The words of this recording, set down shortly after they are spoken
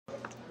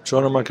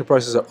Toronto market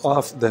prices are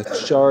off the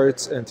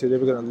charts, and today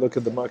we're going to look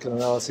at the market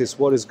analysis,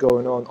 what is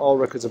going on. All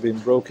records are being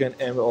broken,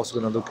 and we're also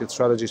going to look at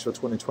strategies for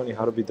 2020,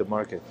 how to beat the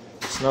market.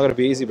 It's not going to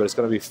be easy, but it's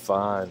going to be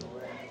fun.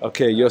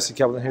 Okay, Yossi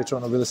Kaplan here,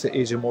 Toronto real estate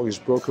agent,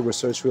 mortgage broker,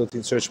 research realty,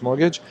 and search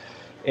mortgage.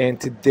 And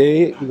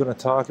today we're going to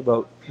talk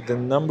about the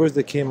numbers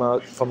that came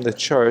out from the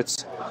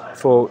charts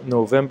for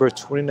November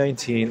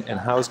 2019 and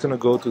how it's going to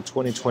go to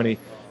 2020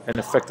 and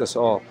affect us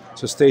all.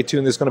 So stay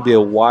tuned. It's going to be a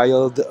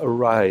wild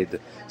ride.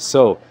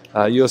 So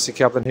Yossi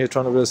Kaplan here,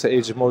 Toronto real estate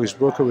agent, mortgage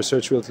broker,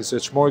 research realty,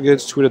 search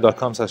mortgage,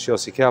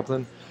 twitter.com/Yossi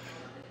Kaplan,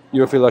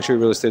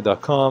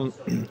 yorkvilleluxuryrealestate.com,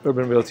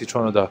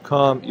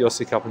 urbanrealtytoronto.com,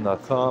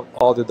 yossikaplin.com,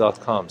 all the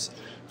 .coms.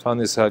 Found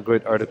this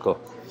great article.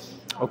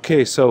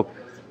 Okay, so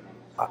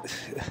I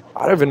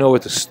don't even know where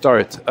to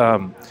start.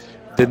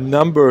 The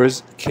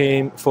numbers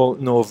came for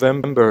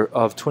November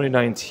of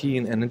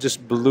 2019, and it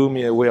just blew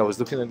me away. I was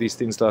looking at these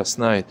things last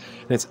night,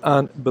 and it's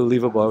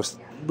unbelievable. I was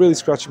really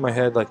scratching my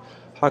head, like,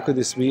 how could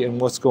this be, and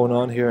what's going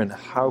on here, and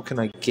how can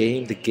I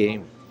game the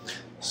game?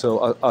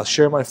 So I'll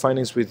share my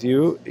findings with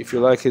you. If you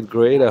like it,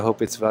 great. I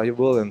hope it's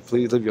valuable, and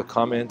please leave your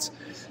comments,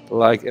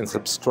 like, and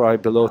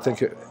subscribe below.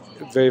 Thank you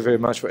very, very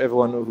much for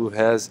everyone who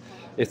has.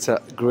 It's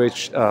a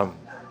great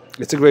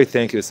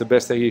thank you. It's the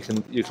best thing you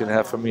can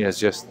have from me, is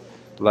just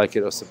like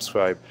it or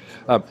subscribe.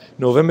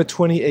 November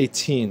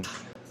 2018,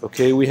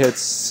 okay, we had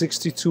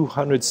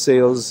 6,200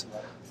 sales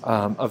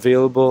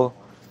available,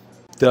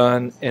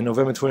 done. In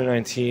November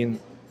 2019,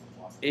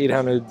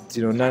 800,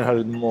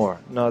 900 more.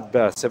 Not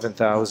bad,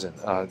 7,000.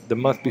 The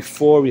month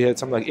before, we had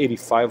something like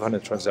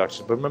 8,500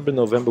 transactions. But remember,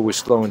 November, we're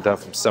slowing down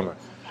from summer.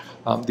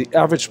 The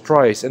average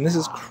price, and this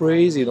is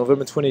crazy,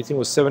 November 2018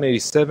 was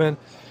 $787,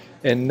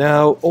 and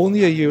now,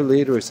 only a year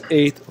later, it's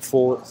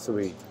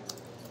 $843.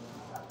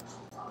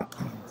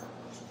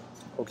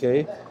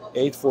 Okay,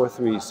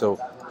 843. So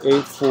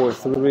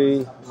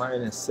 843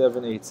 minus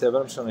 787.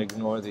 I'm just going to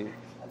ignore the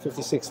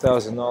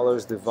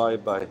 $56,000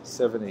 divided by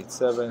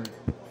 787.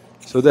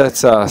 So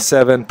that's a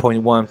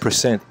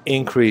 7.1%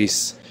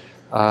 increase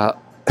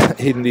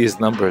in these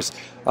numbers.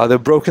 They're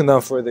broken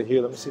down further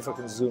here. Let me see if I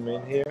can zoom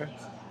in here.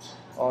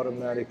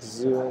 Automatic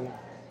zoom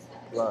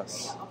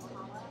plus.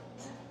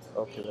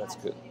 Okay, that's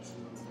good.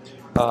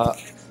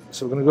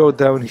 So we're going to go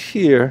down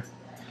here,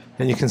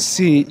 and you can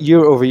see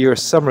year-over-year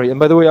summary. And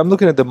by the way, I'm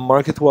looking at the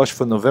Market Watch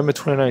for November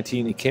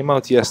 2019. It came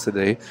out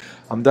yesterday.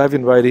 I'm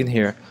diving right in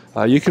here.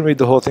 You can read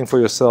the whole thing for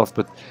yourself,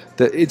 but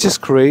it's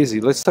just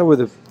crazy. Let's start with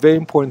the very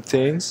important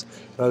things.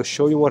 I'll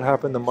show you what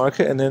happened in the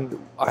market, and then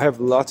I have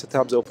lots of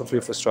tabs open for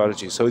you for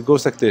strategy. So it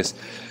goes like this.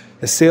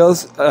 The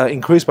sales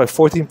increased by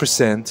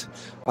 14%.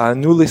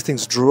 New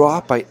listings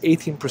dropped by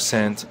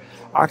 18%.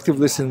 Active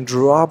listings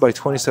dropped by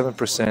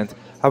 27%.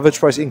 Average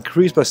price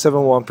increased by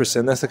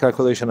 71%. That's the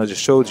calculation I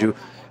just showed you.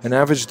 And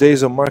average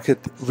days on market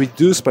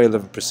reduced by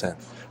 11%.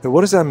 Now,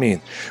 what does that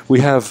mean? We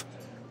have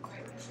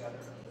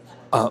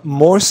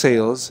more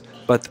sales,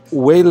 but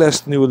way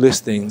less new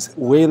listings,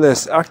 way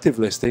less active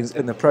listings,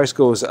 and the price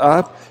goes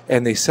up,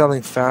 and they're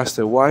selling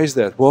faster. Why is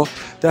that? Well,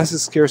 that's the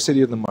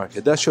scarcity of the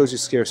market. That shows you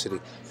scarcity.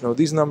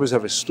 These numbers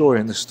have a story,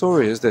 and the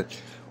story is that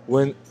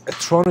when a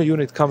Toronto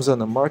unit comes on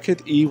the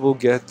market, it will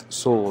get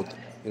sold.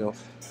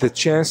 The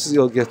chances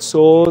it'll get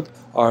sold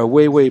are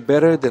way, way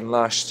better than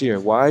last year.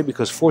 Why?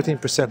 Because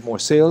 14% more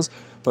sales,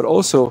 but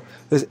also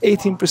there's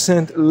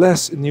 18%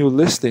 less new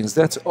listings.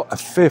 That's a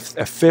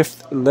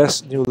fifth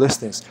less new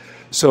listings.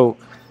 So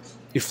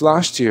if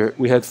last year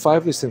we had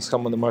 5 listings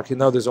come on the market,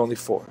 now there's only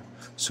 4.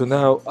 So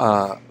now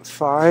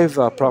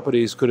 5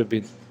 properties could have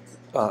been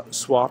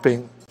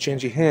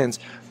changing hands.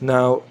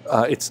 Now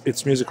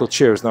it's musical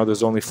chairs. Now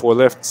there's only 4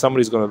 left.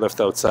 Somebody's going to be left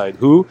outside.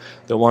 Who?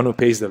 The one who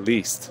pays the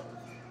least.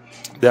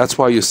 That's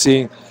why you're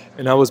seeing,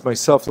 and I was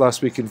myself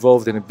last week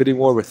involved in a bidding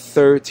war with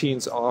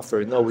 13's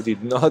offer. No, we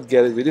did not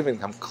get it. We didn't even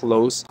come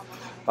close.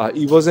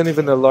 It wasn't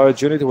even a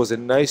large unit. It was a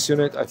nice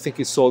unit. I think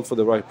it sold for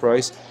the right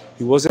price.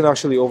 He wasn't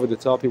actually over the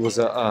top. He was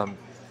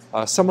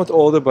somewhat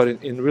older, but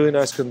in really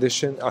nice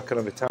condition, kind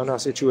of a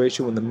townhouse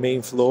situation with the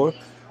main floor,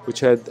 which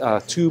had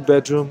 2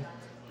 bedroom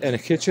and a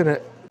kitchen. A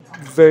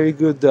very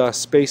good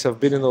space. I've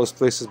been in those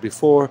places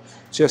before,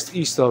 just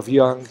east of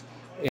Yonge.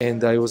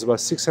 And it was about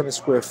 600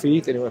 square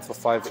feet, and it went for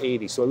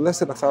 $580. So less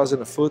than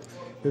 $1,000 a foot,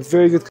 in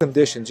very good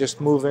condition. Just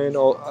move in.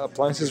 All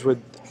appliances were,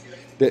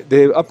 they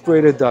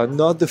upgraded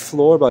not the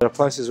floor, but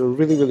appliances were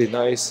really, really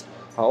nice.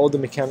 All the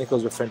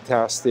mechanicals were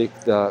fantastic.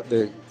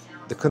 The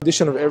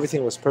condition of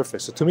everything was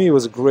perfect. So to me, it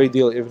was a great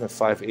deal, even at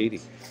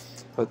 $580.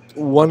 But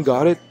 1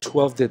 got it,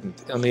 12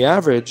 didn't. On the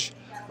average,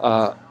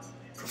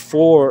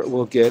 4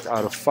 will get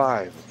out of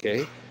 5.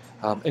 Okay.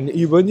 And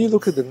when you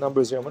look at the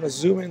numbers here, I'm going to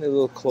zoom in a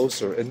little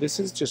closer, and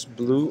this is just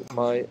blew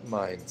my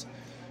mind.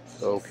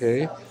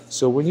 Okay,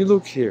 so when you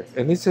look here,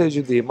 and this tells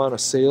you the amount of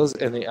sales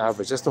and the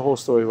average. That's the whole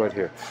story right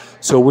here.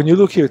 So when you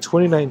look here,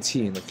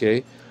 2019,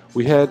 okay,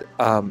 we had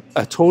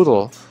a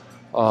total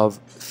of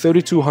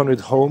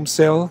 3,200 home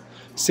sale,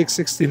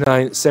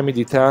 669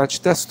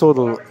 semi-detached. That's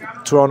total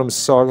Toronto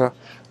Mississauga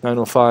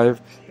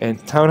 905,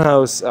 and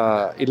townhouse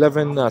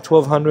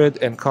 1,200,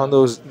 and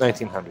condos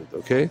 1,900.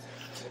 Okay.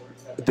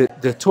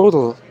 the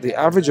total, the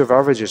average of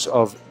averages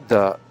of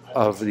the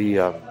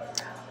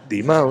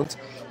amount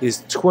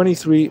is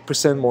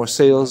 23% more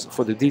sales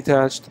for the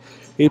detached,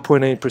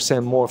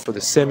 8.8% more for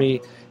the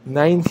semi,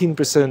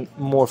 19%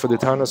 more for the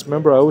townhouse.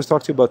 Remember, I always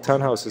talk to you about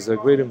townhouses. They're a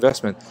great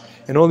investment.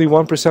 And only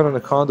 1% on the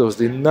condos.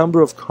 The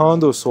number of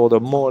condos sold are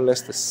more or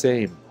less the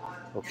same.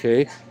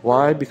 Okay?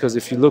 Why? Because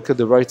if you look at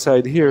the right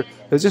side here,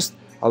 there's just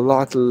a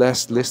lot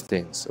less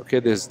listings. Okay?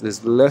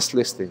 There's less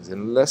listings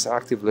and less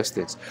active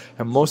listings.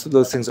 And most of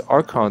those things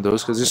are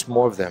condos because there's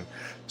more of them.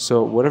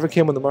 So whatever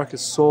came on the market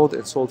sold,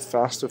 and sold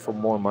faster for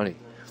more money.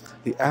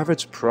 The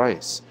average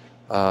price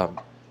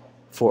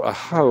for a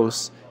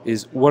house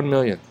is 1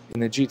 million in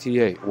the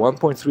GTA,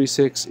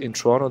 1.36 in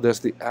Toronto. That's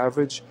the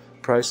average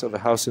price of a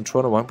house in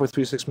Toronto,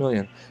 1.36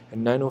 million,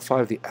 and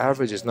 905. The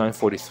average is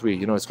 943.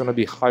 You know, it's going to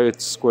be higher at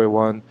square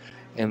one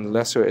and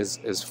lesser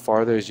as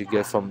farther as you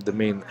get from the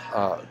main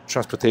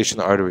transportation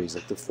arteries,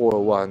 like the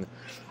 401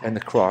 and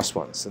the cross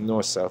ones, the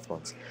north-south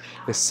ones.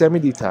 The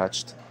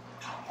semi-detached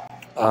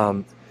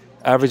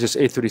average is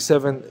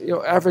 837. You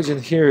know, average in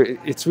here,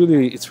 it's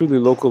really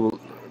local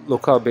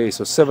based.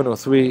 So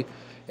 703.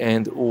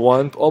 And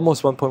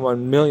almost 1.1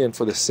 million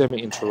for the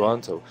semi in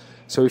Toronto.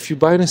 So if you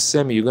buy in a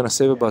semi, you're going to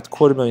save about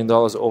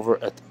 $250,000 over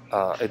at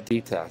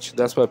detached.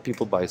 That's why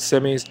people buy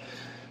semis.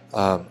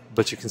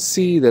 But you can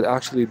see that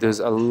actually there's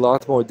a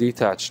lot more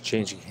detached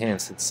changing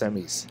hands than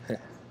semis.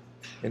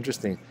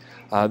 Interesting.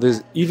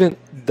 There's even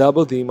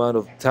double the amount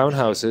of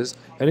townhouses,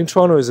 and in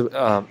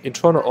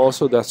Toronto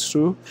also that's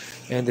true.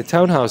 And the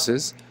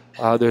townhouses,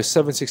 there's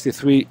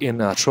 763 in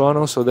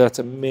Toronto, so that's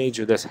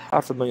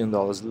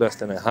 $500,000 less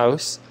than a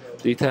house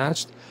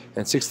detached,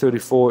 and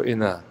 634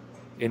 in a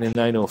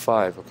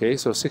 905. Okay,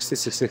 so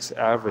 666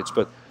 average.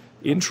 But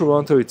in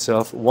Toronto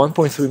itself,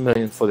 1.3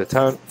 million for the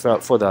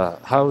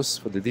house,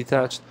 for the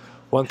detached,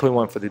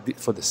 1.1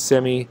 for the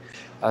semi,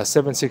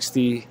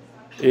 760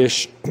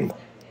 ish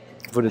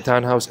for the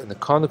townhouse, and the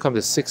condo comes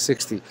to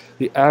 660.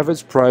 The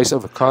average price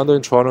of a condo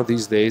in Toronto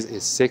these days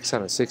is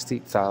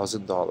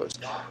 $660,000.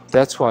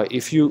 That's why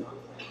if you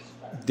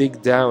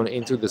dig down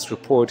into this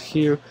report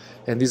here,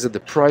 and these are the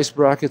price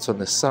brackets on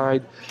the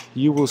side,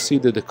 you will see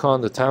that the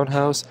condo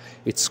townhouse,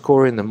 it's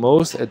scoring the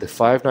most at the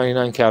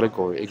 $599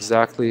 category,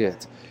 exactly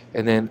it.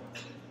 And then,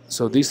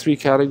 so these three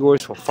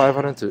categories from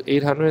 500 to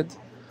 800,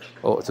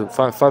 or to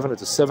 500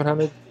 to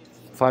 700,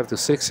 5 to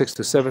 6, 6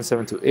 to 7,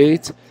 7 to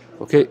 8,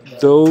 okay,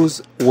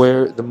 those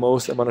where the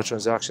most amount of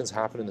transactions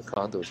happen in the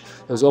condos.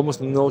 There's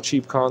almost no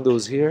cheap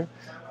condos here.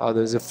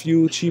 There's a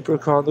few cheaper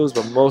condos,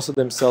 but most of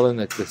them sell in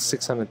like the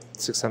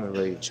 600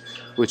 range,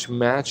 which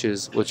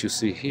matches what you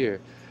see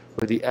here,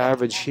 where the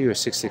average here is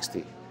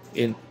 660.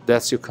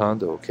 That's your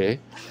condo, okay?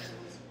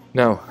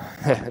 Now,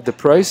 the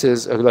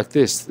prices are like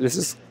this. This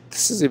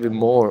is even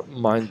more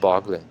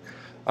mind-boggling.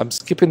 I'm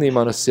skipping the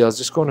amount of sales,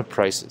 just going to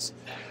prices.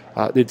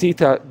 The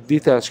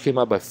detached came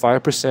up by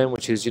 5%,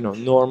 which is, you know,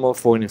 normal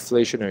for an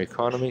inflationary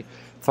economy.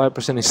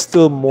 5% is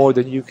still more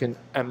than you can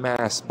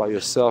amass by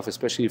yourself,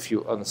 especially if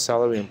you're on a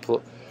salary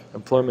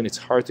employment. It's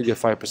hard to get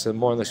 5%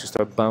 more unless you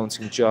start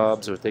bouncing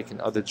jobs or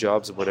taking other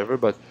jobs or whatever,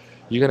 but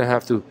you're going to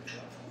have to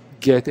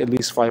get at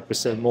least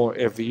 5% more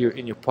every year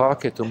in your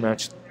pocket to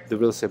match the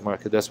real estate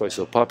market. That's why it's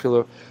so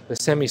popular. The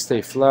semi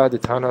stay flat, the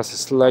townhouse is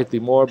slightly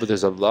more, but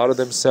there's a lot of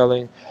them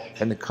selling,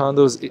 and the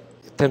condos,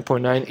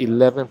 10.9,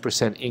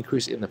 11%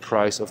 increase in the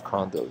price of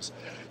condos.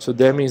 So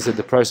that means that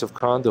the price of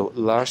condo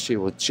last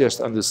year was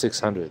just under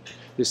 600.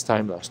 This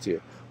time last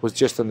year was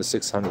just under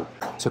 600.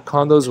 So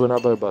condos went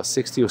up by about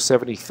 $60,000 or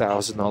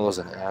 $70,000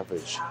 on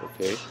average.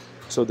 Okay,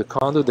 so the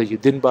condo that you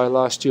didn't buy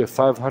last year,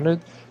 500,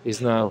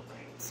 is now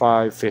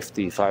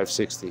 550,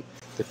 560.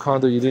 The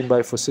condo you didn't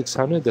buy for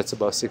 600, that's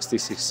about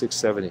 66,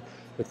 670.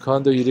 The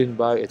condo you didn't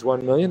buy at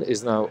 1 million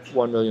is now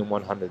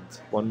 1,100,000,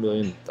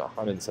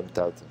 1,100,000 some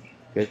thousand.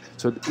 Okay,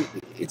 so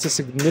it's a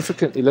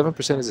significant,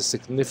 11% is a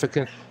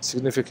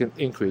significant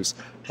increase.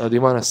 The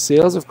amount of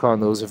sales of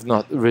condos have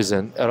not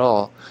risen at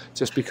all,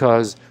 just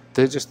because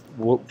there's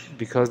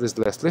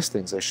less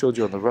listings. I showed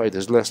you on the right,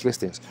 there's less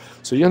listings.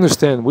 So you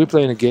understand, we're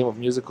playing a game of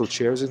musical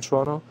chairs in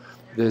Toronto.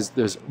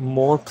 There's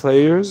more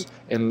players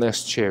and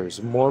less chairs,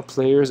 more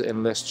players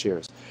and less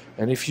chairs.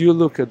 And if you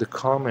look at the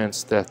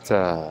comments that,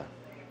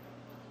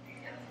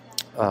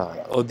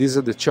 oh, these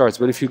are the charts.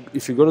 But if you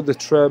go to the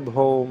Treb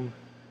Home.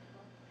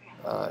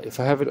 If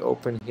I have it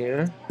open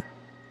here,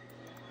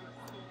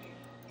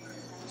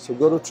 so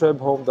go to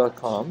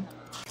trebhome.com,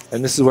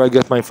 and this is where I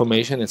get my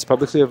information. It's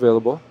publicly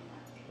available.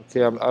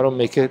 Okay, I don't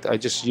make it. I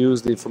just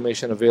use the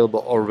information available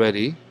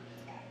already.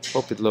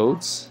 Hope it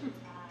loads.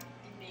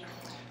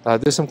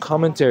 There's some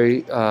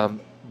commentary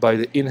by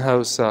the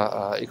in-house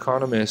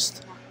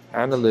economist,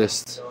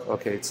 analyst.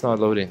 Okay, it's not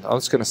loading. I'm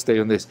just going to stay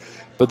on this.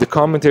 But the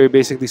commentary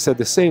basically said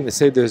the same. They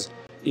say there's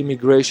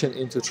immigration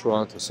into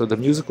Toronto. So the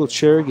musical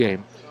chair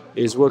game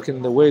is working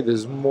in the way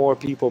there's more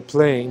people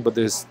playing, but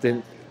there's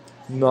then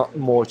not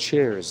more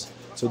chairs.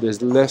 So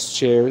there's less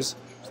chairs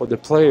for the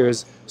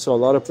players, so a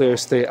lot of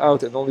players stay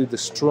out, and only the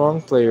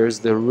strong players,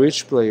 the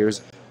rich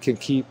players, can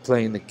keep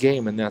playing the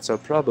game, and that's our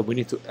problem. We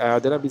need to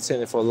add, and I've been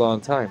saying it for a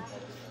long time,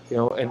 you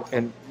know,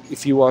 and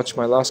if you watch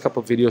my last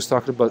couple of videos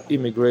talking about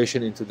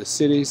immigration into the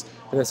cities,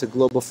 and that's a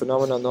global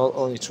phenomenon, not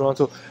only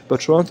Toronto,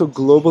 but Toronto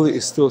globally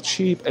is still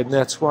cheap, and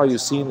that's why you're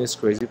seeing these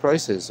crazy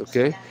prices,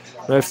 okay?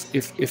 Now,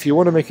 if you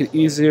want to make it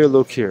easier,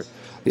 look here.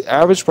 The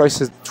average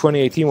price in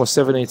 2018 was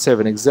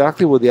 787,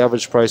 exactly what the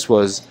average price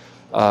was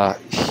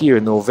here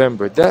in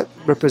November. That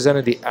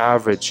represented the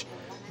average,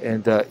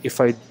 and if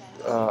I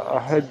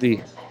had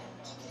the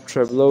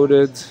Trev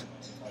loaded.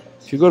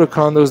 If you go to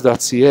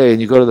condos.ca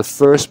and you go to the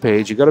first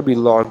page, you got to be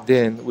logged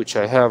in, which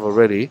I have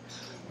already,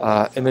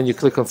 and then you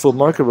click on full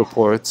market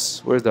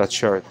reports. Where's that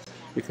chart?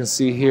 You can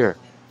see here.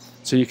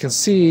 So you can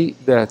see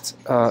that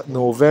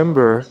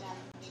November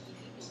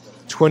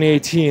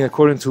 2018,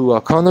 according to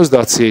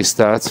condos.ca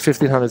stats,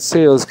 1,500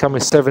 sales come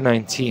in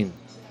 $719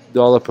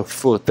 per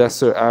foot. That's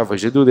their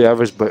average. They do the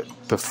average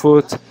per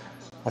foot.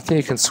 I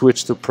think you can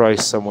switch to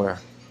price somewhere.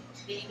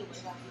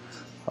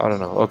 I don't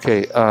know.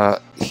 Okay,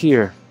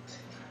 here.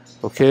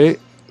 Okay,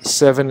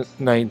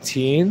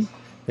 719,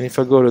 and if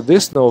I go to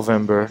this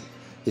November,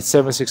 it's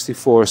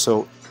 764.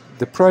 So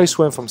the price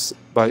went from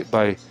by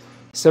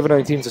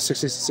 719 to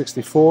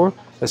 664.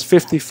 That's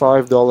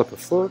 $55 per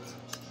foot.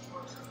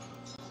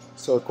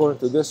 So according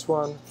to this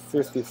one,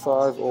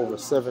 55 over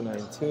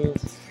 719,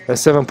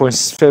 that's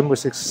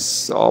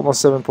 7.76,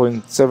 almost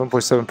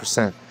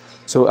 7.7%.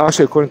 So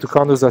actually, according to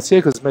condos.ca,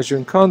 because it's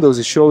measuring condos,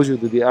 it shows you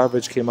that the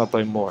average came up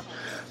by more.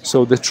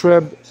 So the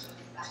TREB,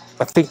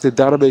 I think the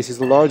database is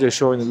larger,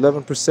 showing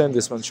 11%.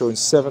 This one showing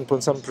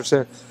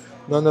 7.7%.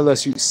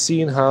 Nonetheless, you've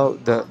seen how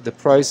the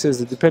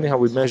prices, depending how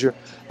we measure,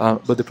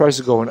 but the price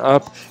is going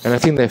up. And I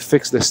think they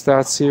fixed the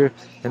stats here.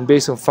 And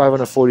based on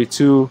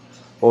 542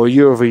 or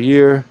year over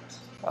year,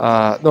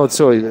 no,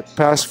 sorry, the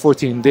past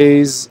 14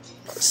 days,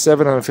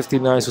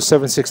 759, so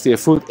 760 a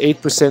foot,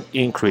 8%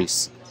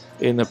 increase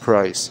in the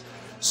price.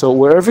 So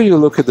wherever you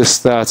look at the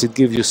stats, it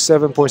gives you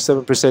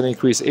 7.7%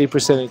 increase,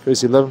 8%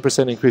 increase,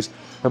 11% increase.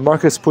 The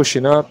market's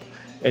pushing up,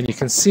 and you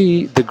can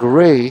see the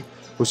gray,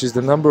 which is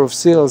the number of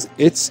sales,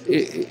 it's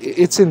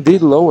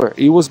indeed lower.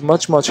 It was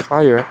much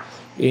higher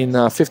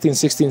in 15,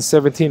 16,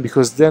 17,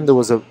 because then there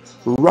was a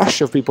rush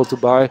of people to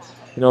buy.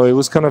 You know, it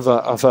was kind of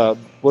a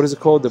what is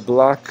it called? The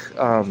black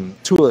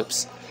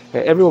tulips.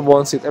 Everyone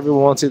wants it,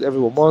 everyone wants it,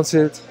 everyone wants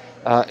it.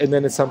 And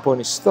then at some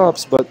point it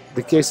stops. But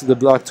the case of the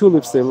black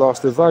tulips, they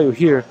lost their value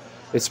here.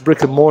 It's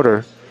brick and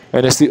mortar,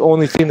 and it's the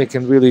only thing that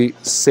can really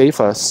save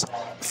us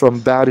from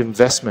bad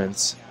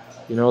investments.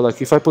 You know,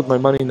 like if I put my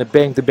money in the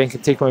bank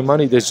can take my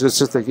money. There's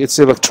just like, it's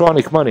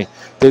electronic money.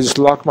 They just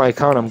lock my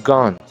account, I'm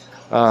gone.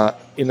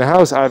 In the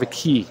house, I have a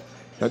key.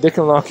 Now they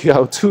can lock you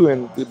out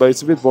too, but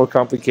it's a bit more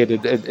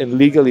complicated and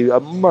legally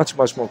much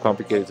more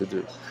complicated to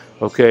do.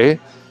 Okay,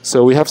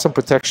 so we have some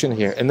protection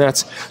here, and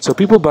that's so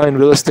people buying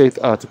real estate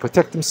to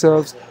protect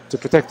themselves, to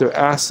protect their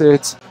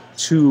assets,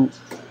 to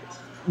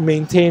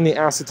maintain the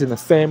asset in the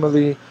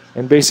family.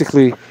 And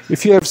basically,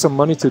 if you have some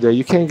money today,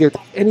 you can't get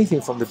anything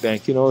from the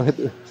bank. You know,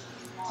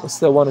 what's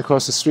that one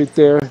across the street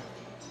there?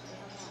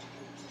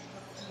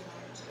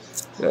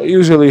 They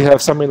usually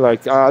have something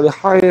like the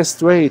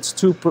highest rates,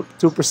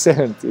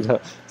 2%. You know,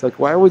 it's like,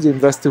 why would you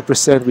invest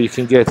 2% where you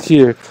can get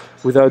here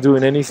without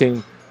doing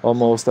anything?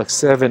 Almost like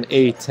 7,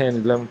 8,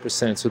 10,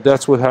 11%. So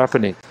that's what's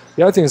happening.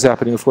 The other thing is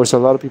happening, of course, a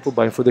lot of people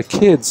buying for the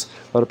kids.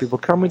 A lot of people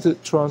coming to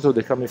Toronto.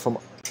 They're coming from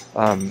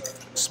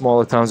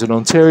smaller towns in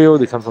Ontario.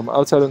 They come from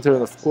outside Ontario.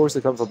 And of course,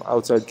 they come from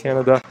outside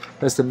Canada.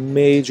 That's the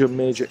major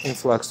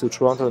influx to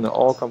Toronto, and they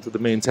all come to the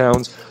main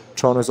towns.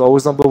 Toronto is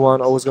always number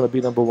one, always going to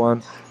be number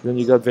one. Then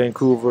you got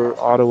Vancouver,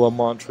 Ottawa,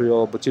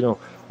 Montreal. But, you know,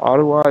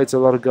 Ottawa, it's a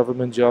lot of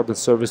government jobs and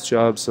service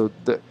jobs. So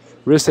the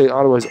real estate in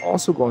Ottawa is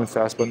also going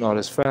fast, but not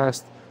as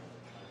fast.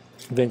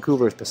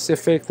 Vancouver is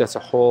Pacific. It's a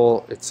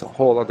whole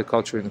other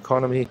culture and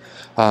economy.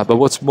 But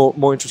what's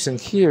more interesting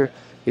here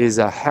is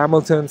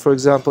Hamilton, for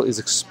example, is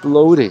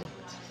exploding.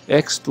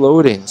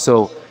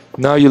 So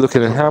now you're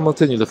looking at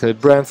Hamilton, you're looking at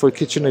Brantford,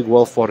 Kitchener,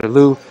 Guelph,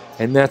 Waterloo,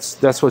 and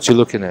that's what you're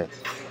looking at.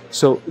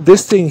 So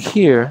this thing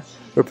here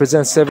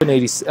represents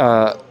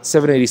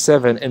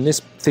 787, and this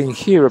thing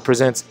here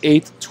represents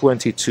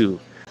 822.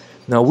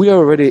 Now we are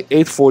already at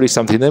 840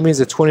 something. That means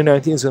that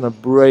 2019 is going to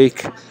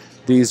break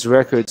these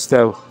records.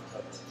 Now,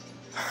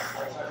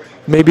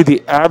 maybe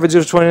the average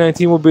of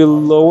 2019 will be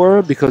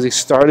lower because it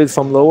started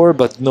from lower,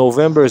 but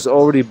November has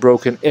already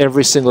broken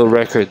every single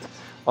record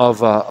of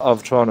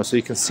Toronto. So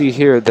you can see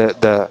here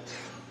that the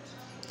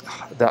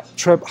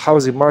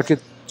housing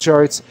market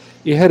charts,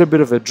 it had a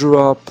bit of a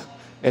drop,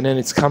 and then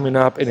it's coming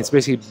up, and it's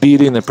basically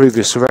beating the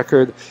previous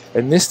record.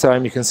 And this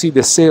time you can see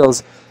the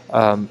sales.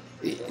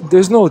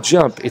 There's no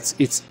jump.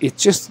 It's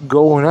just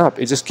going up.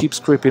 It just keeps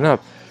creeping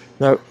up.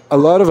 Now, a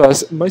lot of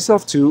us,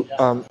 myself too,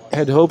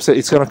 had hopes that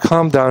it's going to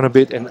calm down a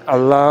bit and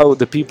allow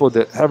the people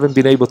that haven't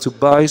been able to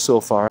buy so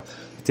far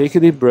to take a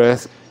deep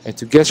breath and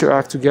to get your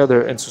act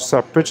together and to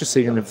start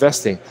purchasing and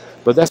investing.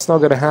 But that's not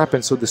going to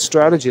happen. So the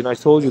strategy, and I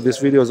told you this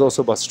video is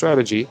also about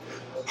strategy,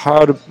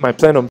 my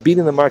plan on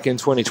beating the market in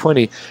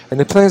 2020. And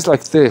the plan is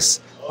like this.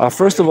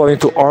 First of all, I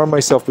need to arm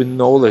myself with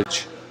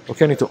knowledge.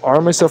 Okay, I need to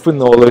arm myself with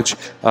knowledge,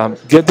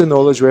 get the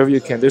knowledge wherever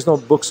you can. There's no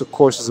books or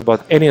courses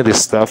about any of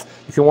this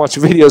stuff. You can watch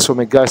videos from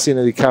a guy sitting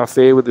in the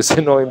cafe with this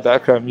annoying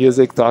background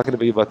music talking to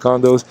me about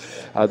condos.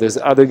 There's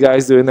other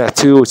guys doing that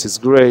too, which is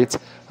great.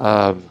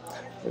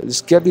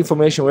 Just get the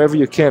information wherever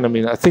you can. I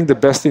mean, I think the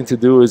best thing to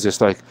do is just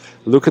like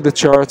look at the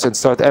charts and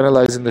start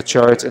analyzing the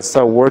charts and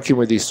start working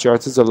with these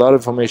charts. There's a lot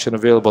of information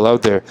available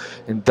out there,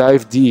 and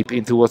dive deep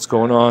into what's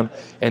going on.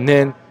 And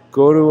then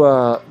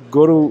go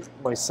to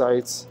my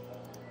sites.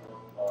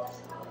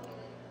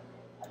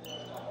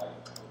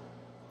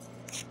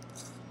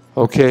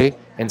 Okay,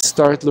 and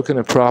start looking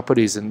at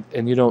properties, and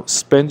you know,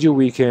 spend your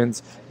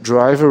weekends,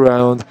 drive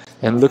around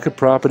and look at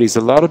properties.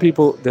 A lot of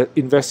people that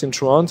invest in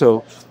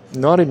Toronto,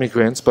 not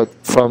immigrants, but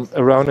from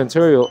around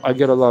Ontario, I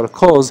get a lot of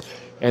calls,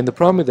 and the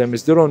problem with them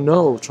is they don't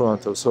know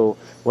Toronto. So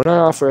when I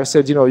offer, I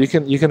said, you know, you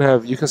can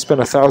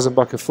spend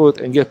 $1,000 a foot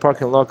and get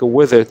parking lot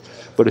with it,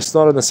 but it's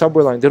not on the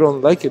subway line. They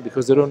don't like it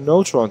because they don't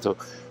know Toronto.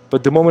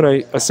 But the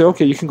moment I say,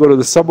 okay, you can go to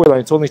the subway line,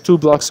 it's only 2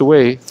 blocks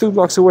away. 2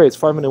 blocks away, it's a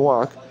 5-minute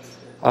walk.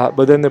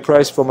 But then the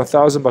price from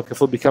 $1,000 a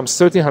foot becomes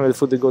 $1,300 a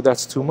foot. They go,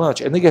 that's too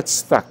much, and they get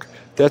stuck.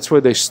 That's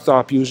where they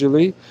stop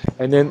usually,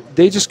 and then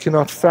they just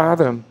cannot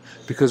fathom.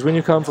 Because when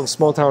you come from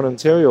small town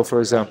Ontario, for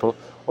example,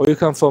 or you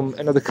come from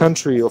another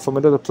country or from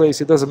another place,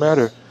 it doesn't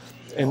matter.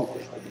 And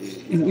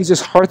it's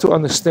just hard to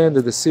understand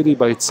that the city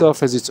by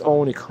itself has its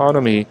own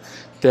economy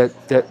that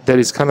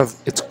is kind of,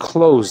 it's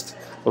closed.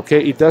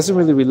 Okay, it doesn't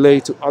really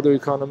relate to other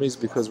economies,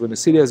 because when the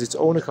city has its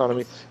own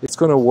economy, it's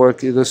going to work.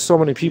 There's so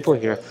many people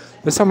here.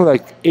 There's something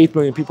like 8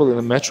 million people in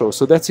the metro,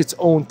 so that's its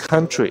own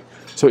country.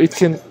 So it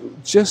can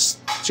just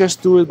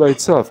do it by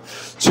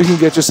itself. So you can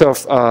get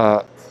yourself,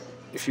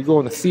 if you go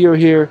in the theater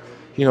here,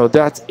 you know,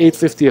 that's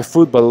 $850 a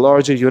foot, but a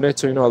larger unit.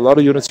 So, you know, a lot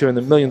of units here in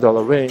the $1 million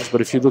range.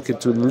 But if you're looking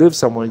to live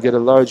somewhere and get a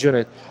large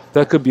unit,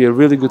 that could be a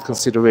really good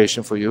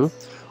consideration for you.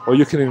 Or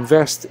you can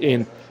invest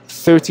in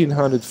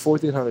 $1,300,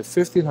 $1,400,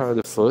 $1,500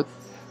 a foot.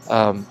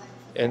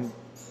 And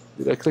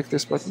did I click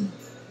this button?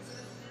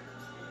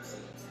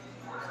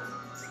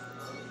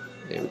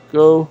 There we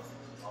go.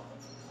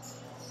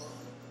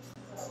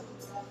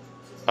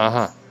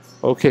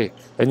 Okay,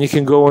 and you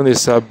can go on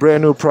this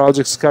brand new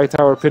project, Sky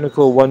Tower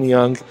Pinnacle, One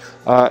Young,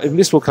 and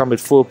this will come at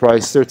full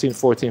price, $1,300,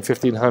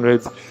 $1,400,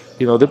 $1,500.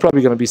 You know, they're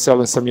probably going to be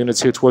selling some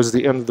units here towards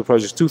the end of the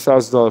project,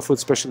 $2,000 a foot,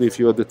 especially if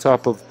you're at the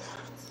top of,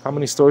 how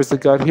many stories they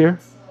got here?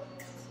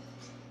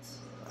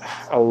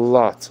 A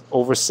lot,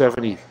 over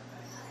 70.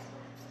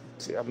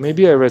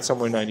 Maybe I read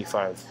somewhere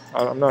 95.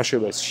 I'm not sure,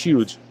 but it's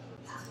huge.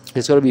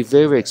 It's going to be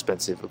very, very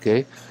expensive,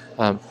 okay?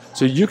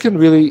 So you can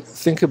really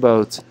think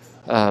about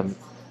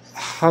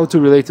how to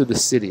relate to the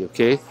city,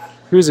 okay?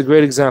 Here's a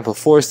great example,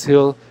 Forest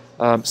Hill.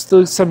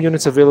 Still some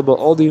units available.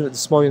 All the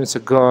small units are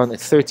gone at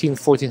 $1,300,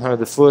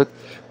 $1,400 a foot.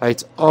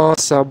 It's all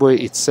subway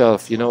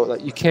itself, you know,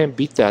 like you can't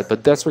beat that,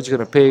 but that's what you're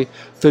going to pay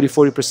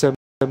 30-40%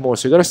 more.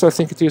 So you got to start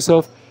thinking to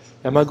yourself,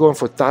 am I going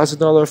for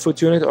 $1,000 a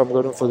foot unit, or am I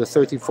going for the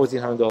 $1,300,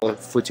 $1,400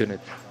 foot unit?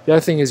 The other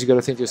thing is you got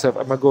to think to yourself,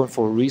 am I going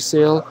for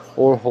resale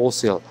or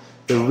wholesale?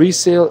 The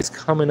resale is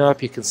coming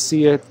up. You can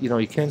see it. You know,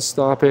 you can't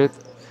stop it.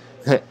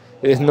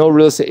 There's no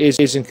real estate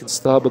agent can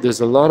stop, but there's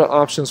a lot of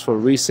options for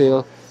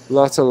resale,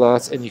 lots and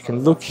lots. And you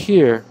can look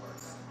here,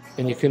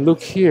 and you can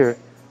look here.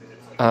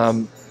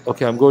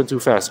 Okay, I'm going too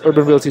fast.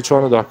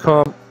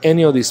 UrbanRealtyToronto.com.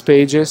 Any of these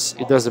pages,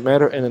 it doesn't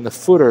matter. And in the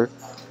footer,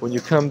 when you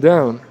come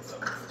down,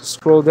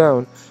 scroll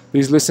down,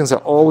 these listings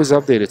are always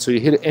updated. So you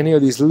hit any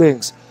of these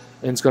links,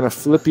 and it's going to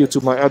flip you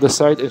to my other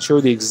site and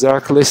show the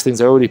exact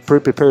listings. I already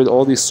prepared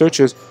all these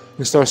searches.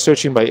 You start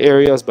searching by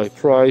areas, by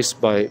price,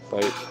 by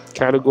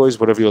categories,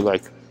 whatever you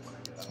like.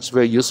 It's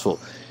very useful.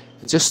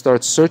 Just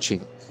start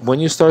searching. When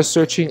you start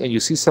searching and you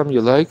see something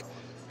you like,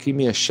 give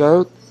me a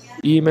shout,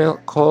 email,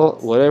 call,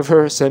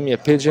 whatever, send me a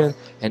pigeon,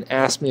 and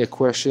ask me a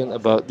question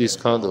about these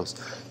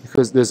condos.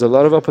 Because there's a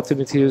lot of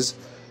opportunities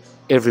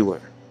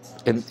everywhere.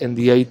 And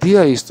the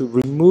idea is to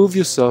remove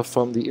yourself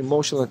from the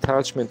emotional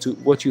attachment to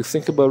what you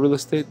think about real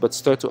estate, but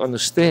start to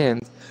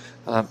understand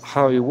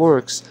how it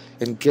works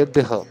and get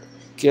the help.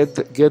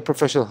 Get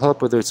professional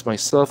help, whether it's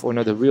myself or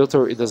another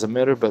realtor, it doesn't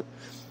matter, but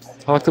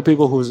talk to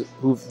people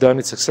who've done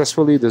it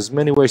successfully. There's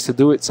many ways to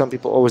do it. Some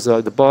people always are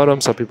at the bottom,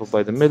 some people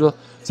by the middle,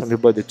 some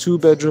people by the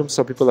 2-bedroom,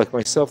 some people like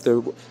myself,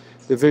 they're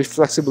very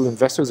flexible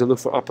investors. They look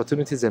for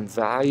opportunities and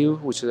value,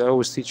 which I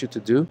always teach you to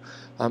do,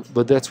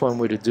 but that's one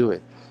way to do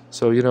it.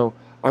 So, you know,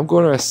 I'm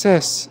going to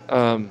assess,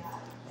 I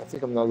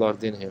think I'm not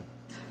logged in here,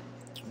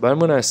 but I'm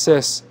going to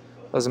assess,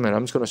 doesn't matter,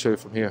 I'm just going to show you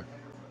from here.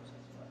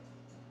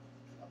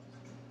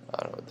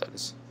 I don't know what that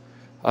is.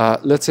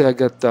 Let's say I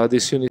got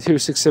this unit here,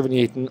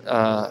 678.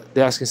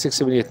 They're asking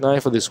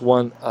 678.9 for this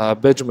one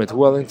bedroom at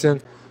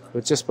Wellington,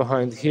 but just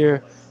behind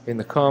here in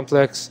the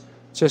complex.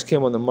 Just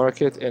came on the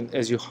market, and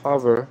as you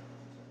hover,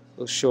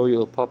 it'll show you,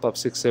 it'll pop up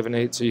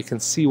 678, so you can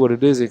see what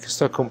it is. You can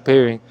start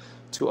comparing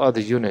to other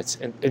units,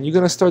 and you're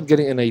gonna start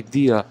getting an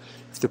idea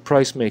if the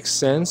price makes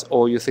sense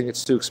or you think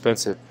it's too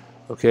expensive.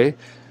 Okay.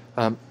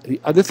 The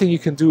other thing you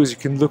can do is you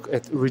can look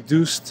at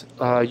reduced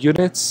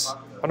units.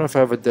 I don't know if I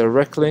have a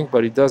direct link,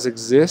 but it does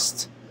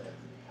exist.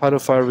 how to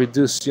find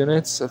reduced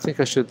units. I think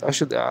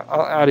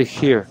I'll add it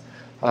here.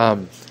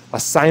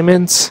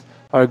 Assignments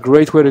are a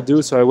great way to do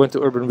it. So I went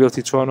to Urban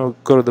Realty Toronto,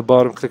 go to the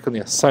bottom, click on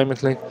the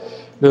assignment link.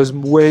 There's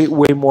way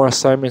more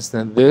assignments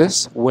than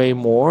this, way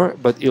more,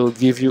 but it'll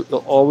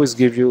always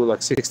give you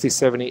like 60,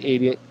 70,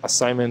 80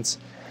 assignments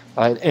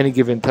at any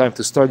given time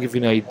to start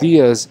giving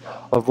ideas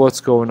of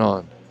what's going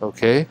on.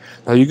 Okay,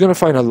 now you're going to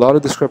find a lot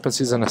of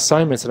discrepancies on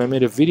assignments, and I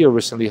made a video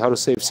recently how to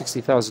save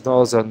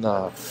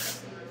 $60,000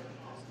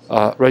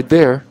 on right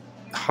there,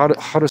 how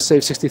to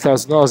save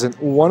 $60,000. And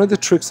one of the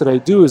tricks that I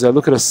do is I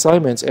look at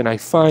assignments and I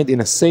find in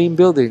the same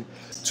building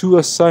 2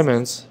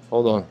 assignments.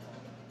 Hold on,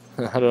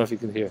 I don't know if you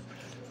can hear,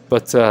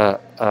 but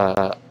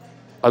I'll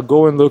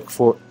go and look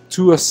for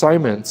 2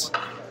 assignments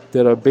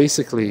that are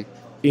basically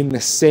in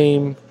the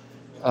same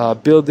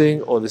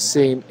building or the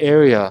same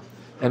area,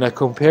 and I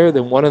compare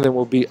them. One of them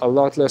will be a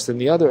lot less than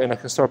the other, and I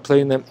can start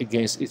playing them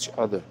against each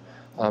other.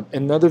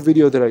 Another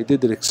video that I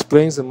did that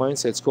explains the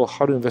mindset, it's called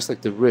How to Invest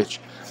Like the Rich.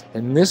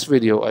 In this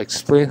video, I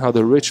explain how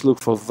the rich look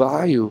for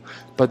value,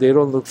 but they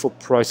don't look for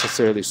price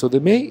necessarily. So they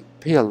may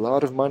pay a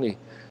lot of money,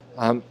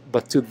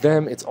 but to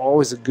them, it's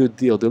always a good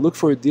deal. They look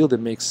for a deal that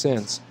makes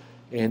sense.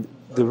 And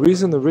the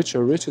reason the rich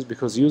are rich is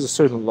because they use a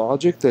certain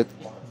logic that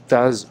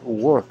does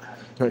work.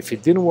 Now, if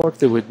it didn't work,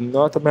 they would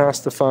not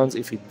amass the funds.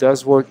 If it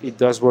does work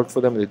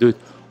for them. They do it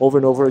over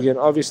and over again.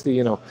 Obviously,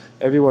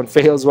 everyone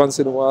fails once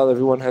in a while.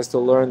 Everyone has to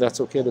learn.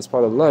 That's okay. That's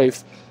part of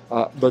life.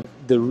 But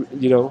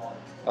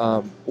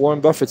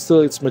Warren Buffett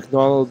still eats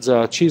McDonald's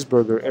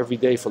cheeseburger every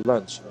day for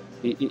lunch.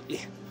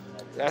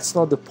 That's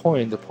not the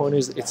point. The point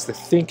is it's the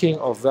thinking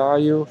of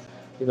value.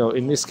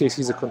 In this case,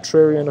 he's a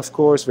contrarian, of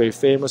course, very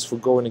famous for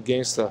going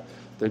against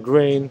the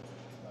grain,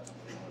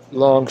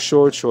 long,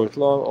 short,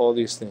 long, all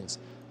these things.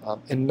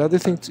 Another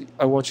thing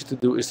I want you to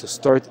do is to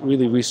start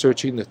really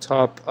researching the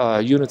top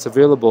units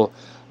available.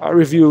 I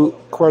review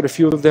quite a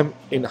few of them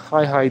in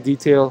high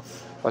detail.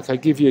 Like I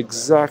give you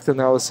exact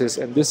analysis,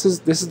 and this is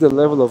the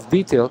level of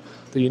detail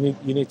that you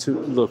need to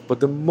look. But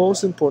the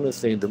most important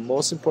thing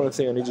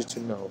I need you to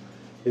know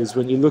is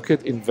when you look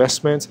at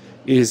investments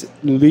is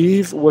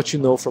leave what you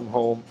know from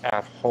home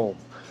at home.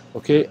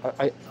 Okay,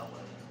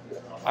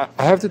 I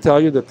have to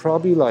tell you that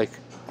probably like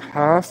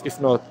half, if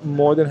not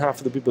more than half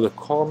of the people that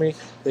call me,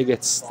 they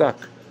get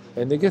stuck.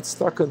 And they get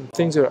stuck on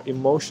things that are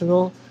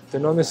emotional.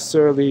 They're not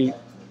necessarily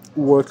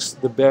works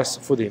the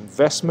best for the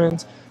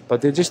investment,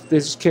 but they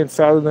just can't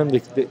fathom them.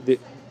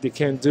 They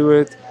can't do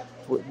it.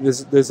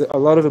 There's a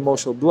lot of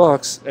emotional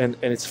blocks, and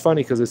it's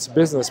funny because it's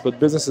business, but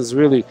business is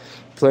really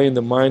playing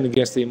the mind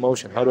against the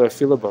emotion. How do I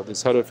feel about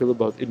this? How do I feel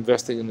about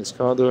investing in this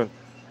condo? And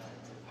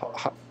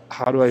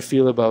how do I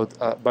feel about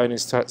buying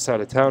this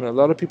side of town? And a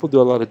lot of people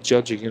do a lot of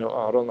judging.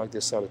 Oh, I don't like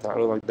this side of town. I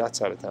don't like that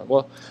side of town.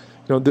 Well,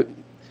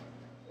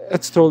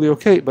 that's totally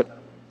okay. But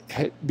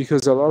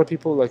because a lot of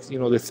people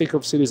they think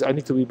of cities. I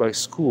need to be by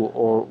school,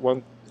 or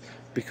one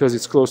because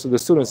it's close to the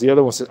students. The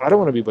other one says I don't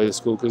want to be by the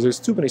school because there's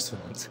too many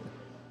students.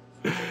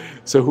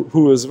 So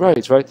who is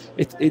right?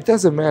 It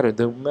doesn't matter.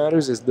 The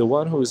matters is the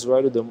one who is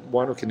right, or the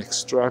one who can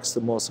extract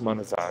the most amount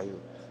of value.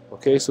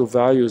 Okay, so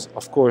values,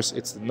 of course,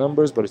 it's the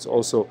numbers, but it's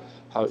also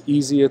how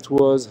easy it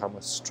was, how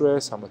much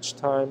stress, how much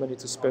time I need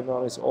to spend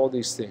on it, it's all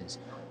these things.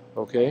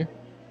 Okay,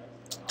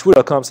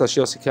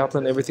 twitter.com/Yossi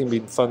Kaplan, everything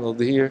being funneled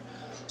here.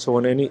 So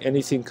when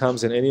anything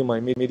comes in any of my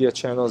media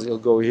channels, it'll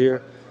go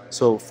here.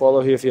 So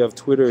follow here if you have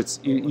Twitter. It's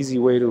an easy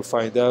way to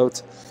find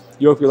out.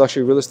 Yorkville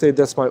Luxury Real Estate,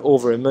 that's my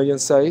over 1 million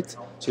site.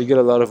 So you get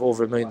a lot of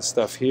over 1 million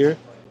stuff here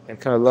and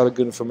kind of a lot of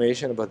good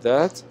information about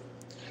that.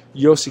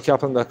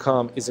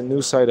 YossiKaplan.com is a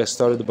new site I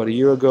started about a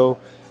year ago,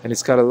 and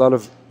it's got a lot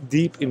of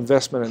deep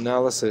investment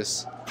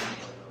analysis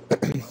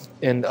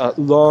and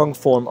long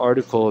form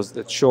articles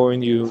that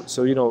showing you,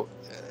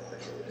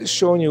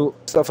 showing you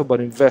stuff about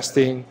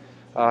investing,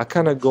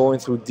 kind of going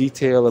through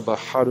detail about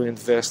how to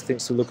invest,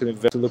 things to look at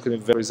invest.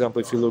 For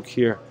example, if you look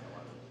here,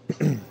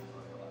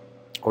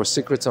 or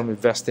secrets on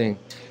investing,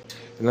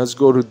 and let's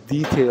go to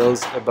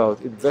details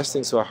about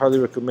investing. So I highly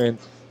recommend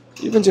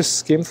even just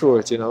skim through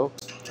it.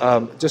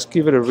 Just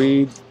give it a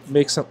read,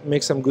 make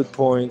some good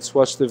points,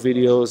 watch the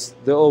videos.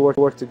 They all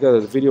work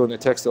together. The video and the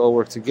text, they all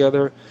work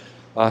together.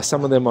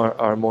 Some of them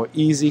are more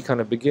easy,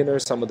 kind of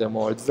beginners. Some of them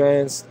more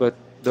advanced, but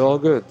they're all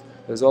good.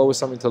 There's always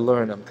something to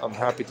learn. I'm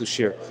happy to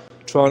share.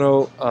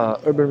 Toronto,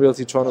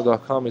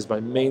 urbanrealtytoronto.com is my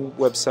main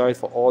website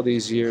for all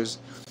these years.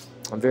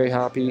 I'm very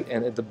happy.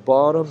 And at the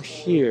bottom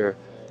here,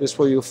 this is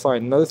where you'll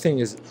find another thing.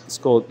 It's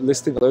called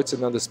listing alerts,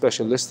 another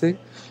special listing.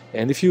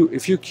 And if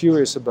you're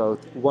curious about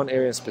one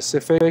area in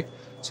specific,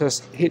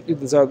 just hit it.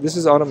 This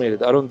is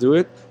automated. I don't do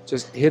it.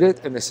 Just hit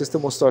it, and the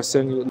system will start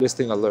sending you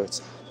listing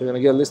alerts. You're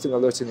going to get listing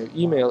alerts in your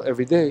email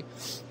every day.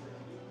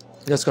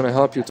 That's going to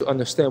help you to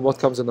understand what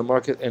comes in the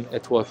market and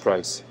at what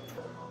price.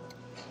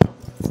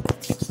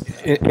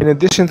 In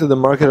addition to the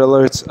market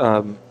alerts,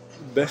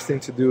 best thing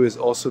to do is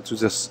also to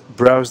just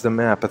browse the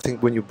map. I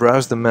think when you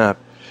browse the map,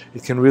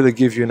 it can really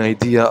give you an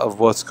idea of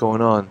what's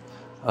going on.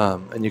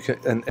 And you can,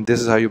 and this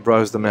is how you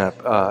browse the map: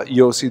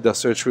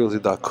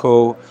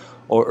 yossi.searchrealty.co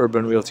or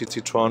Urban Realty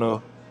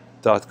Toronto.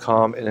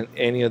 realtor.com, and then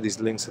any of these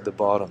links at the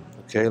bottom.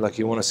 Okay, like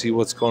you want to see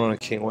what's going on in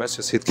King West,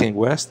 just hit King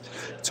West.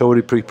 It's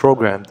already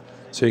pre-programmed,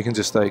 so you can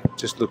just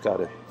look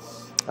at it.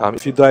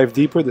 If you dive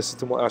deeper, the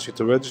system will ask you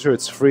to register.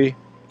 It's free.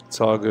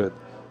 It's all good.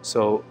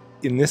 So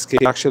in this case,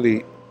 I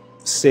actually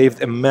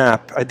saved a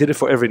map. I did it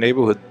for every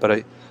neighborhood, but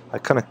I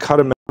kind of cut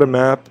a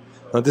map.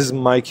 Now this is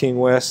my King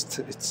West.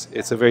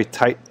 It's a very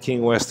tight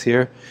King West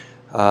here.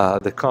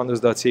 The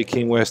Condos.ca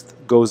King West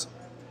goes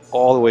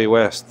all the way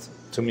west.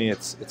 To me,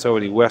 it's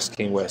already West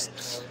King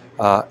West.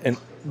 And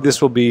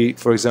this will be,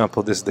 for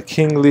example, this is the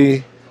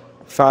Kingly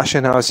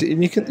Fashion House,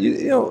 and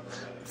you know,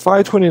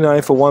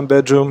 $529 for 1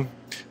 bedroom.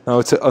 Now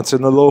it's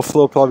in a low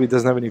floor, probably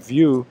doesn't have any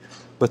view,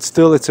 but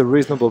still it's a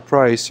reasonable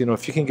price. You know,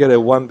 if you can get a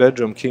 1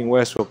 bedroom King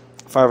West for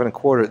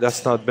 $5.25,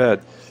 that's not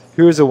bad.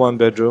 Here's a 1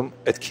 bedroom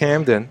at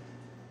Camden,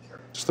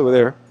 just over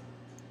there.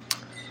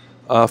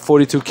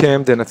 42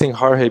 Camden. I think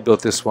Harhay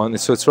built this one.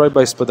 So it's right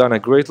by Spadina.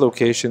 Great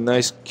location,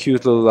 nice,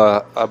 cute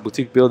little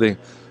boutique building.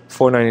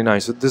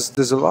 $499. So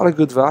there's a lot of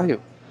good value.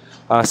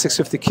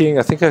 650 King.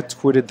 I think I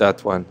tweeted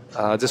that one.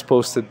 Just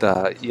posted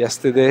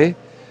yesterday.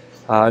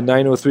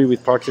 903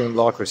 with parking and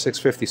locker.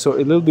 650. So a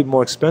little bit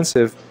more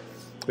expensive,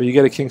 but you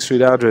get a King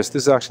Street address.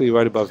 This is actually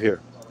right above here,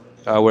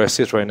 where I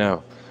sit right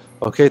now.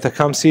 Okay,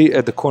 Tecumseh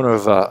at the corner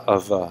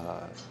of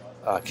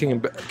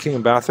King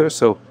and Bathurst.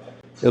 So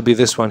it'll be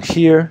this one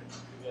here.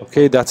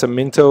 Okay, that's a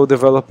Minto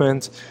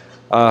development,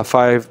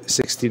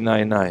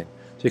 569.9.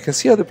 So you can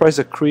see how the prices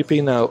are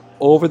creeping now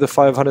over the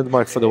 500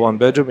 mark for the 1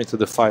 bedroom into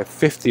the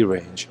 550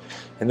 range,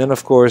 and then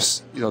of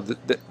course, you know,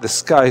 the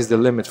sky is the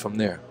limit from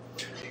there.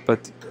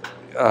 But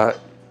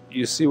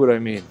you see what I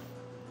mean.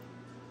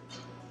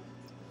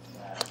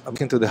 I'm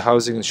into the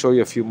housing and show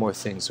you a few more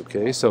things.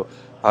 Okay, so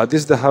this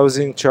is the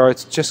housing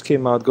chart. Just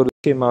came out. Go to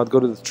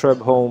the Treb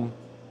Home.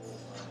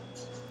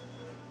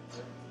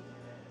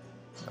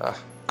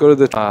 Go to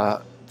the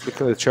look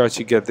at the charts,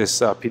 you get this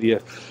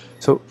PDF.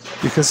 So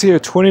you can see here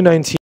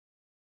 2019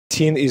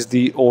 is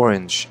the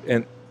orange,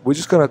 and we're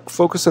just going to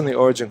focus on the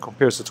orange and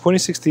compare. So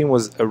 2016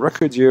 was a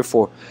record year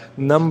for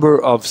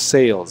number of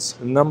sales.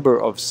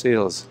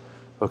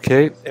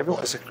 Okay,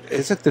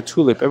 it's like the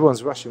tulip.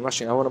 Everyone's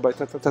rushing. I want to buy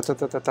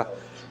ta.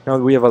 Now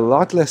we have a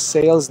lot less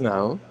sales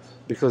now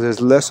because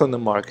there's less on the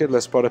market,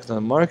 less product on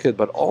the market,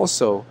 but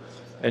also,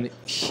 and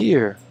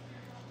here,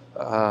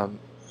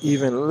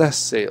 even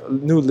less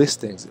new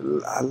listings,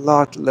 a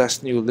lot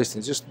less new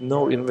listings, just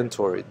no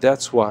inventory.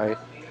 That's why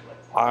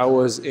I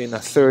was in a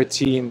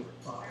 13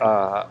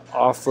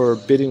 offer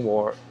bidding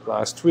war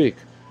last week.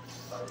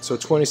 So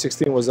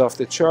 2016 was off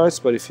the charts,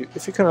 but if you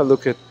kind of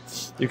look at,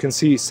 you can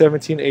see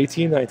 17,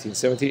 18, 19,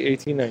 17,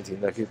 18,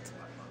 19, like it.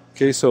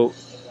 Okay, so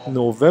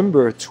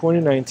November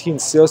 2019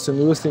 sales to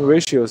new listing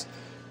ratios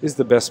is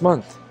the best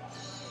month.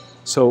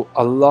 So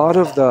a lot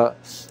of the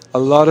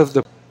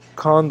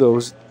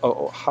condos,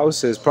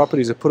 houses,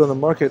 properties that put on the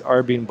market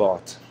are being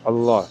bought. A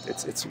lot.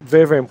 It's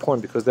very, very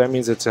important, because that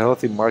means it's a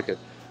healthy market.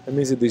 That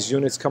means that these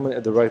units come in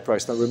at the right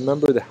price. Now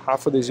remember that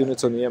half of these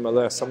units on the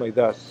MLS, something like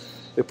that,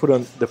 they put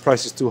on, the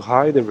price is too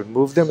high, they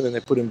remove them, and then they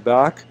put them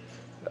back,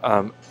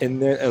 and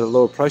then at a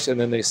lower price, and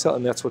then they sell,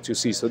 and that's what you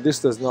see. So this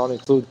does not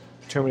include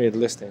terminated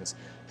listings.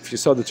 If you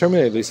saw the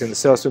terminated listing, the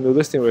sales to new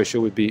listing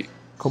ratio would be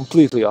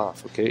completely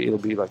off. Okay, it'll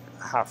be like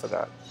half of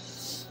that.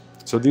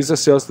 So these are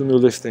sales to new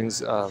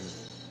listings. I'm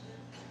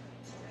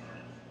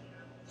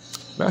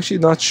actually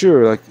not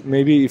sure. Like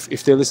maybe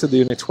if they listed the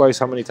unit twice,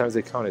 how many times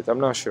they count it?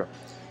 I'm not sure.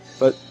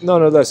 But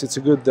nonetheless, it's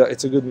a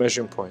good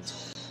measuring point.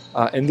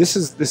 And this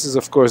is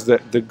of course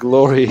the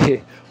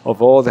glory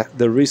of all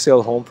the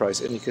resale home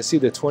price. And you can see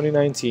that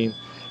 2019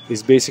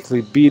 is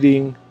basically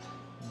beating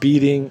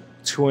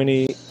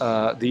 20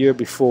 the year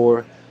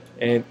before,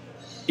 and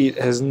it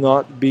has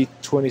not beat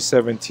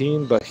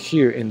 2017. But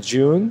here in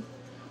June,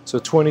 so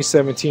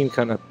 2017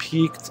 kind of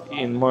peaked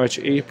in March,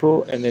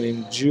 April, and then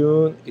in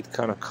June it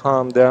kind of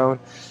calmed down,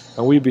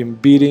 and we've been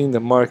beating the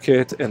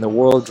market and the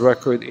world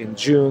record in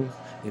June,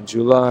 in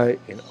July,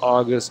 in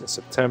August, in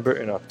September,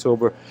 in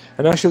October.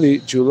 And actually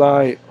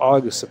July,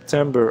 August,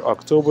 September,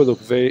 October look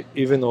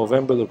even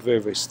November look very,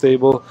 very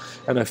stable,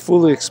 and I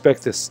fully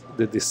expect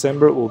that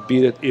December will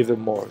beat it even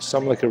more,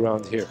 something like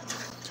around here.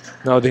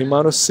 Now the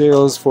amount of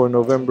sales for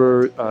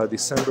November,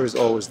 December is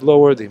always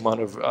lower. The amount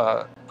of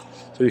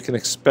so you can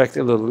expect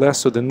a little less.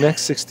 So the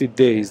next 60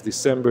 days,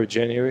 December,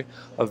 January,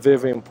 are very,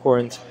 very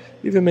important.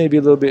 Even maybe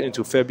a little bit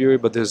into February,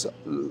 but there's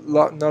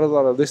not a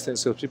lot of listings.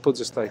 So people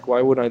just like,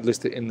 why wouldn't I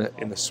list it in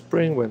the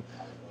spring when,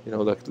 you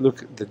know, like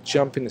look, the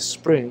jump in the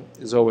spring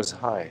is always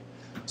high.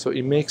 So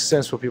it makes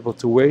sense for people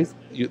to wait.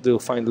 They'll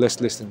find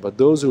less listing. But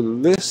those who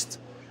list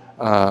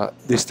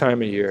this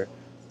time of year,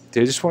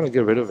 they just want to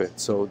get rid of it.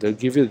 So they'll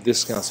give you a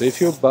discount. So if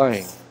you're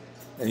buying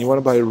and you want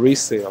to buy a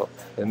resale,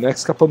 the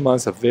next couple of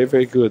months are very,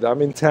 very good.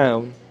 I'm in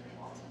town.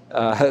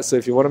 So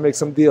if you want to make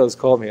some deals,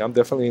 call me. I'm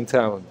definitely in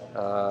town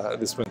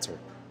this winter.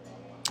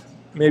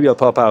 Maybe I'll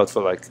pop out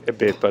for like a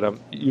bit, but I'm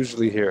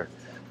usually here.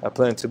 I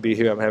plan to be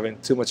here. I'm having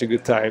too much a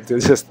good time to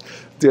just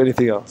do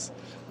anything else.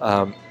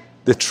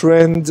 The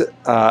trend,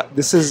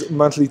 this is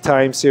monthly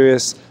time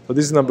series. So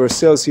this is number of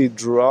sales. See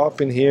drop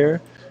in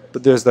here,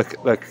 but there's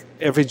like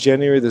every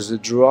January there's a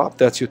drop.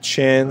 That's your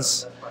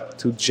chance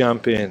to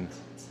jump in.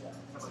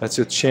 That's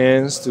your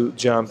chance to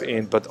jump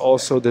in. But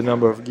also the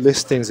number of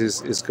listings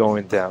is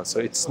going down. So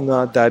it's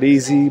not that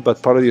easy.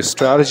 But part of your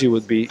strategy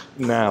would be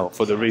now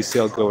for the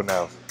resale go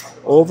now.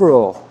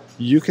 Overall,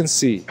 you can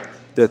see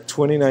that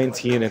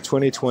 2019 and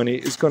 2020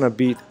 is going to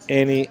beat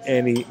any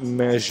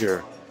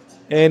measure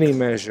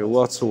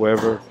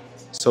whatsoever.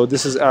 So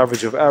this is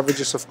average of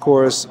averages, of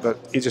course, but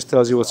it just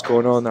tells you what's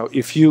going on. Now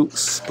if you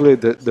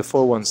split the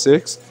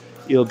 416,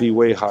 it'll be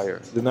way higher.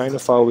 The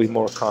 905 will be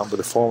more calm, but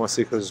the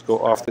 416 will just go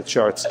off the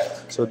charts.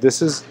 So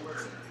this is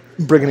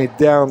bringing it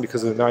down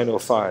because of the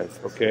 905,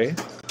 okay?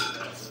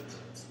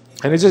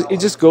 And it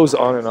just goes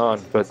on and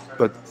on, but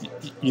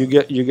you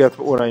get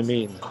what I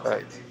mean,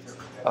 right?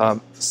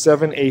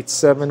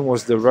 787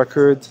 was the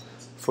record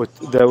for,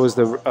 that was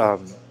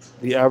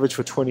the average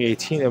for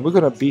 2018, and we're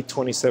going to beat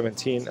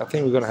 2017. I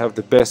think we're going to have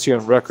the best year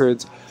on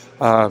record.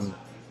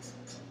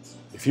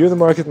 If you're in the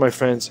market, my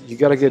friends, you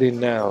got to get in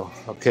now,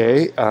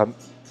 okay?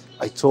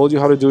 I told you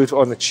how to do it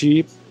on the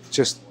cheap.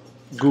 Just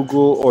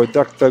Google or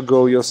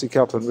DuckDuckGo Yossi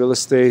Kaplan real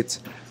estate.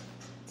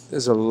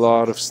 There's a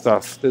lot of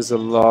stuff. There's a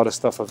lot of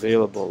stuff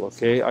available,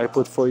 okay? I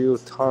put for you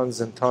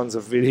tons and tons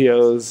of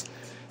videos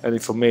and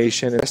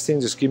information. Investing,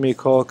 just give me a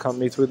call, come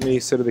meet with me,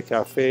 sit at the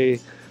cafe,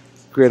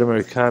 great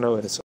Americano,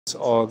 and it's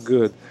all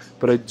good.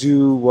 But I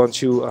do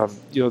want you,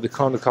 you know, the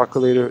condo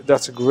calculator,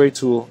 that's a great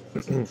tool.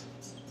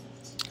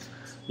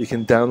 You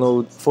can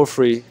download for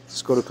free.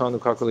 Just go to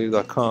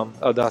condocalculator.com,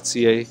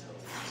 .ca. I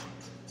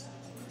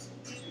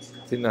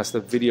think that's the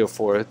video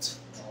for it.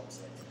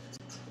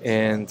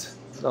 And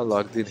I'm not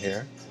logged in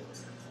here.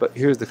 But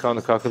here's the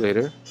condo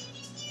calculator.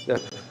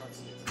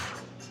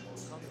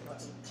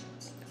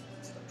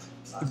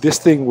 This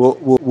thing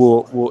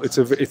will it's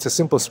a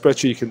simple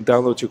spreadsheet you can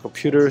download to your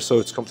computer, so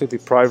it's completely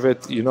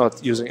private. You're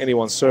not using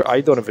anyone's server.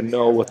 I don't even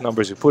know what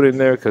numbers you put in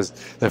there because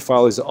the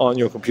file is on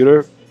your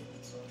computer.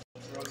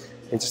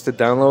 It's just a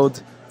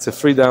download. It's a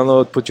free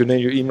download. Put your name,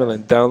 your email,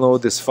 and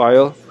download this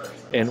file.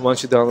 And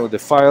once you download the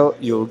file,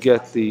 you'll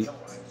get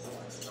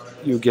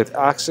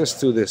access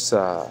to this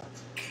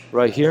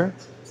right here.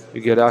 You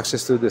get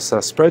access to this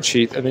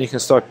spreadsheet, and then you can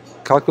start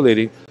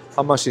calculating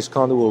how much this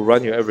condo will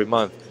run you every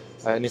month.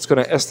 And it's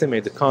going to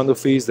estimate the condo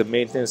fees, the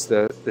maintenance,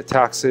 the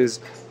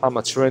taxes, how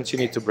much rent you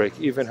need to break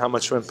even, how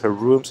much rent per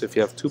room. So if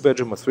you have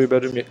 2-bedroom or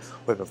 3-bedroom,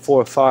 or even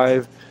 4 or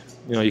 5,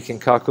 you know, you can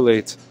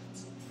calculate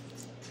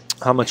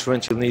how much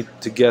rent you'll need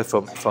to get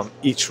from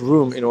each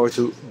room in order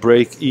to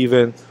break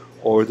even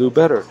or do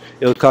better.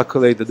 It'll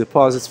calculate the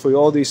deposits for you,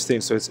 all these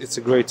things. So it's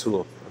a great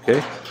tool.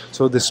 Okay.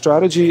 So the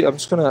strategy, I'm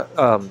just going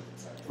to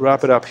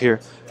wrap it up here.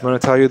 I'm going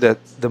to tell you that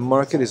the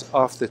market is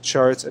off the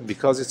charts, and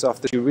because it's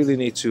off the charts, you really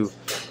need to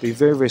be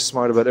very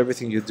smart about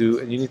everything you do,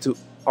 and you need to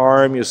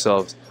arm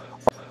yourselves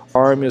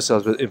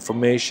with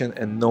information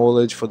and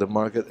knowledge for the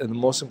market. And the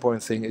most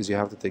important thing is you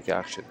have to take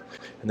action.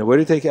 And the way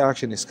to take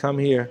action is come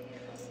here,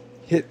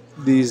 hit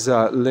these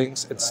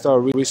links, and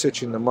start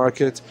researching the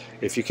market.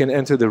 If you can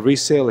enter the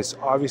resale, it's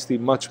obviously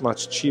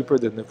much cheaper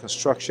than the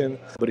construction.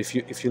 But if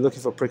you're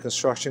looking for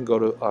pre-construction, go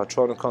to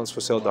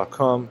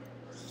TorontoCondoSForSale.com.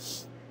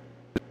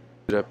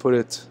 Did I put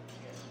it?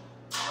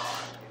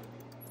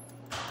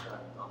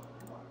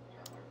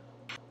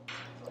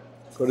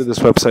 Go to this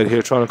website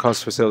here,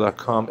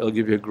 TorontoCondoSForSale.com. It'll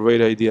give you a great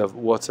idea of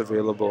what's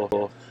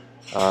available.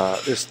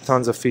 There's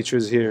tons of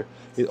features here.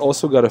 It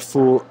also got a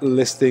full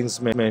listings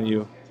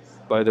menu,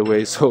 by the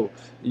way, so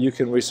you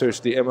can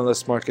research the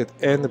MLS market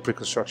and the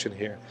pre-construction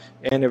here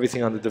and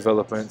everything on the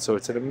development. So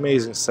it's an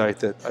amazing site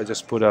that I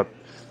just put up.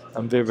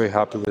 I'm very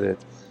happy with it.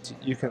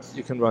 You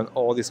can run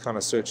all these kind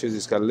of searches.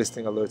 It's got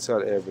listing alerts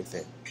out,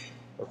 everything.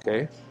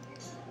 Okay.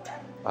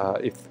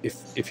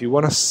 If you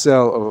want to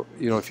sell, or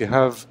you know, if you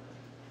have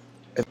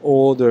an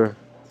older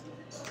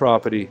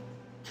property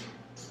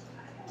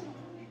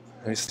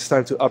and it's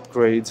time to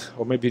upgrade,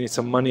 or maybe you need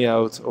some money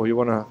out, or you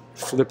want to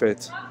flip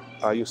it,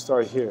 you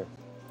start here.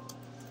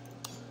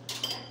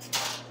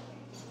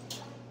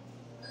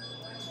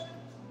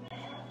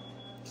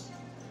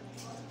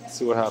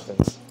 See what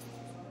happens.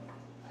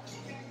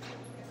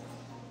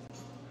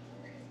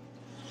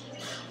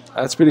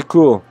 That's pretty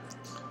cool.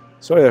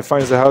 So yeah, it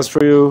finds the house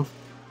for you.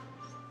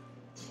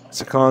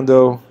 It's a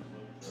condo.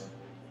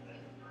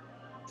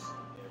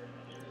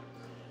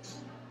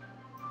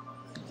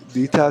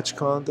 Detached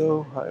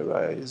condo, high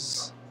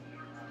rise.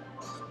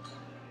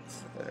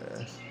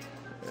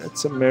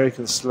 It's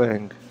American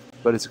slang,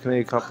 but it's a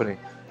Canadian company.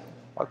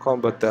 I'll call them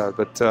about that.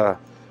 But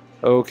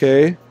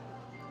okay.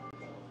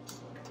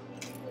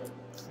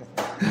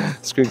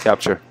 Screen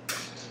capture.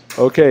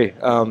 Okay.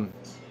 So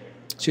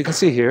you can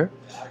see here.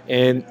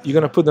 And you're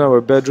going to put down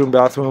our bedroom,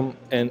 bathroom,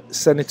 and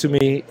send it to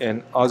me,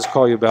 and I'll just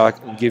call you back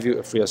and give you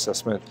a free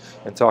assessment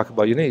and talk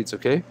about your needs,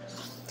 okay?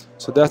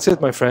 So that's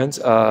it, my friends.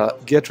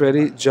 Get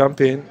ready,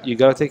 jump in. You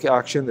got to take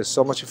action. There's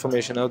so much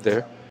information out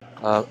there.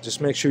 Just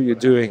make sure you're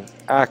doing.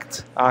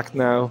 Act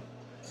now.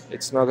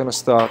 It's not going to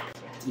stop.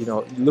 you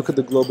know, look at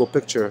the global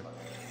picture.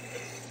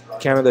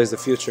 Canada is the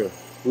future.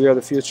 We are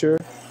the future,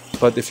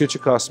 but the future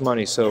costs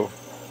money. So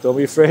don't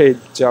be afraid.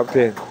 Jump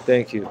in.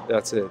 Thank you.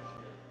 That's it.